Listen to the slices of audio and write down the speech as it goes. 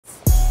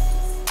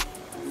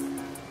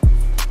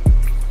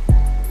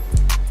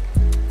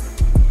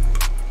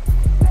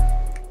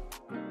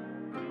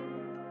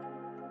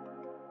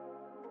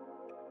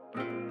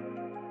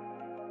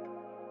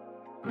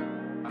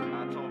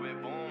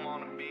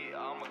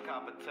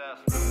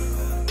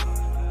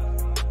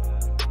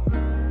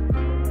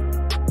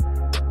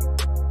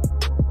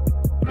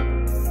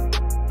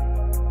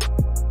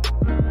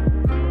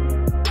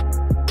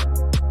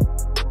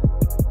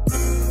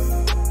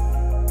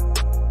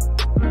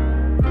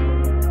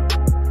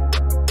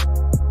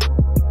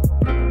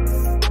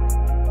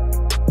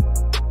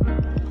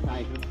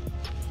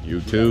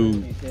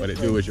YouTube, what it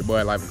do? It's your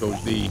boy Life of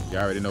Coach D. You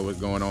already know what's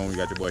going on. We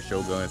got your boy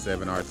Shogun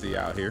 7 RC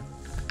out here.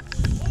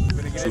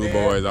 True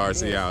Boys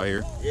RC out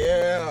here.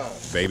 Yeah.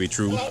 Baby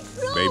True,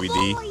 Baby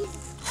D.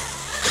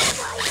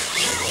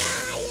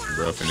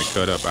 Bro finna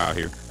cut up out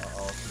here.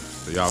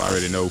 So y'all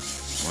already know.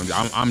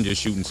 I'm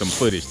just shooting some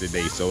footage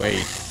today. So hey,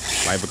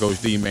 Life of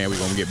Coach D, man, we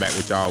gonna get back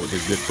with y'all with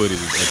this good footage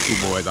of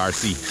True Boys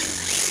RC.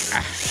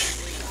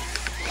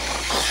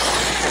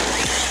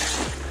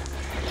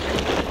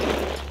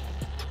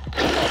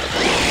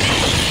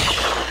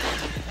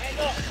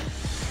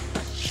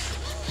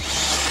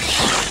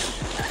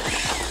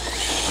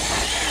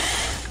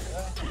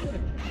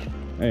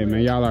 Hey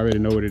man, y'all already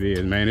know what it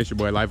is, man. It's your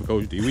boy Life of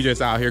Coach D. We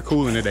just out here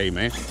cooling today,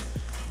 man.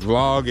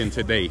 Vlogging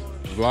today.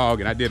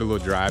 Vlogging. I did a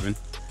little driving.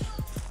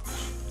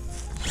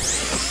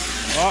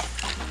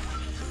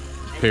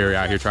 Perry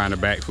out here trying to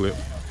backflip.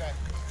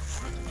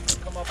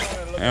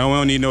 And we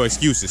don't need no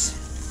excuses.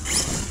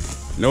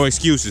 No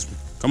excuses.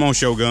 Come on,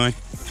 Shogun.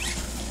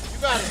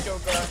 You got it,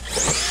 Shogun.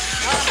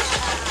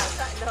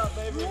 Tighten up,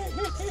 baby.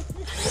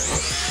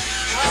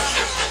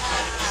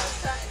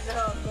 Tighten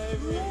up,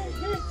 baby.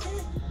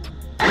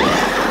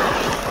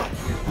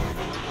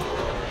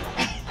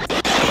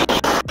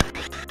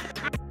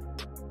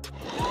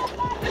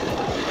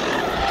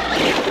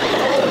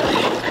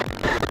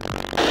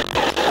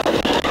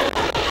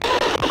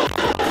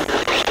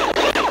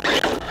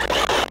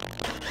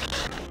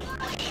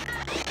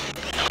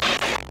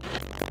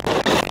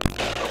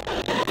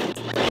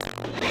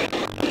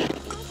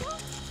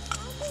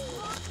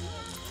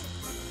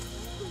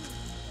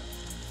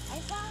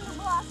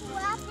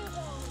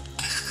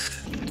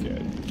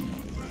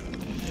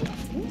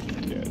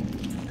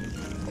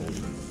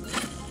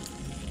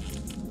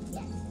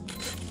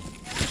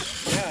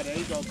 Yeah, there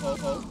you go,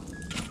 Coco.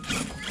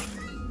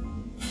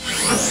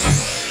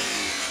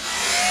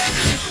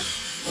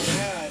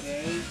 Yeah,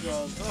 there you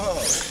go.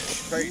 Oh,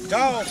 great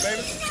dog,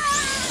 baby.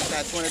 That's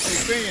that 22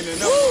 senior in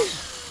there.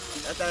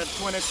 That's that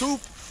 22,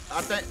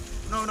 I think.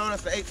 No,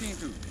 that's the 18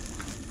 tooth.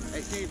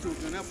 18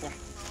 tooth in that one.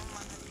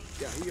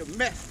 Yeah, he a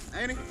mess,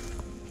 ain't he?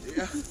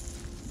 Yeah.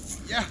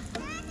 Yeah.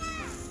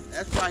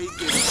 That's why he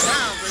gets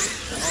down, baby.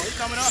 Oh, he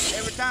coming up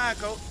every time,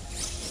 Coach.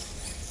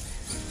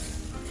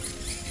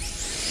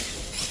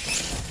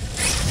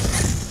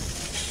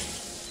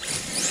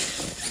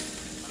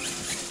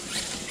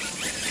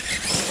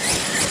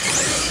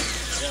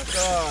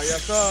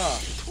 Yes, sir.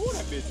 Ooh,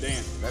 that bitch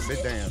dance. That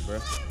bitch dance, bro.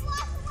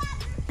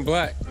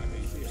 Black. Yeah,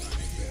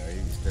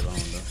 he's still on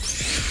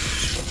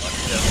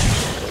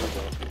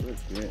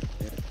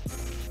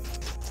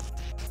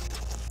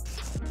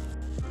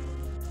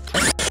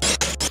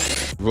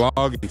though.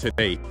 Vlogging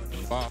today.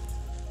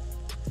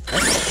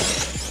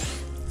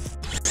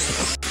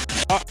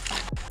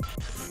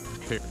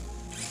 Here.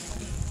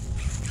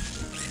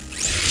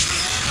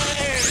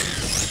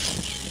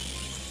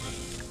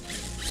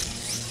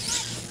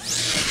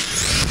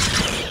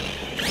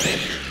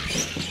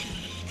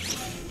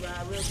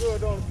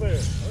 Good on the fair.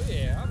 Oh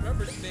yeah, I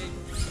remember this baby.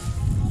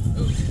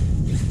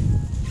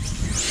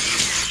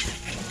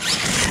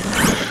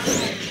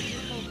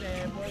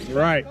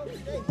 Right.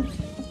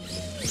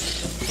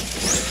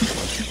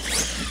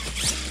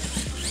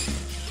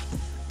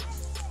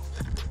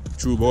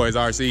 True Boys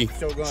RC.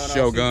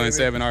 Shogun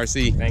 7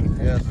 RC. Thank you.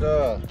 Yes,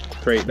 sir.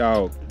 Great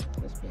dog.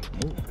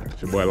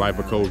 It's your boy Life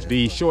of Coach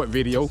D. Short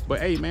video, but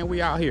hey man,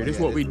 we out here. This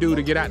is what we do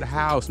to get out the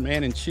house,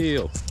 man, and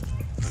chill.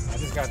 I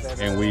just got that.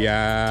 And we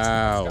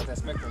out. Got that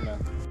Spectrum now.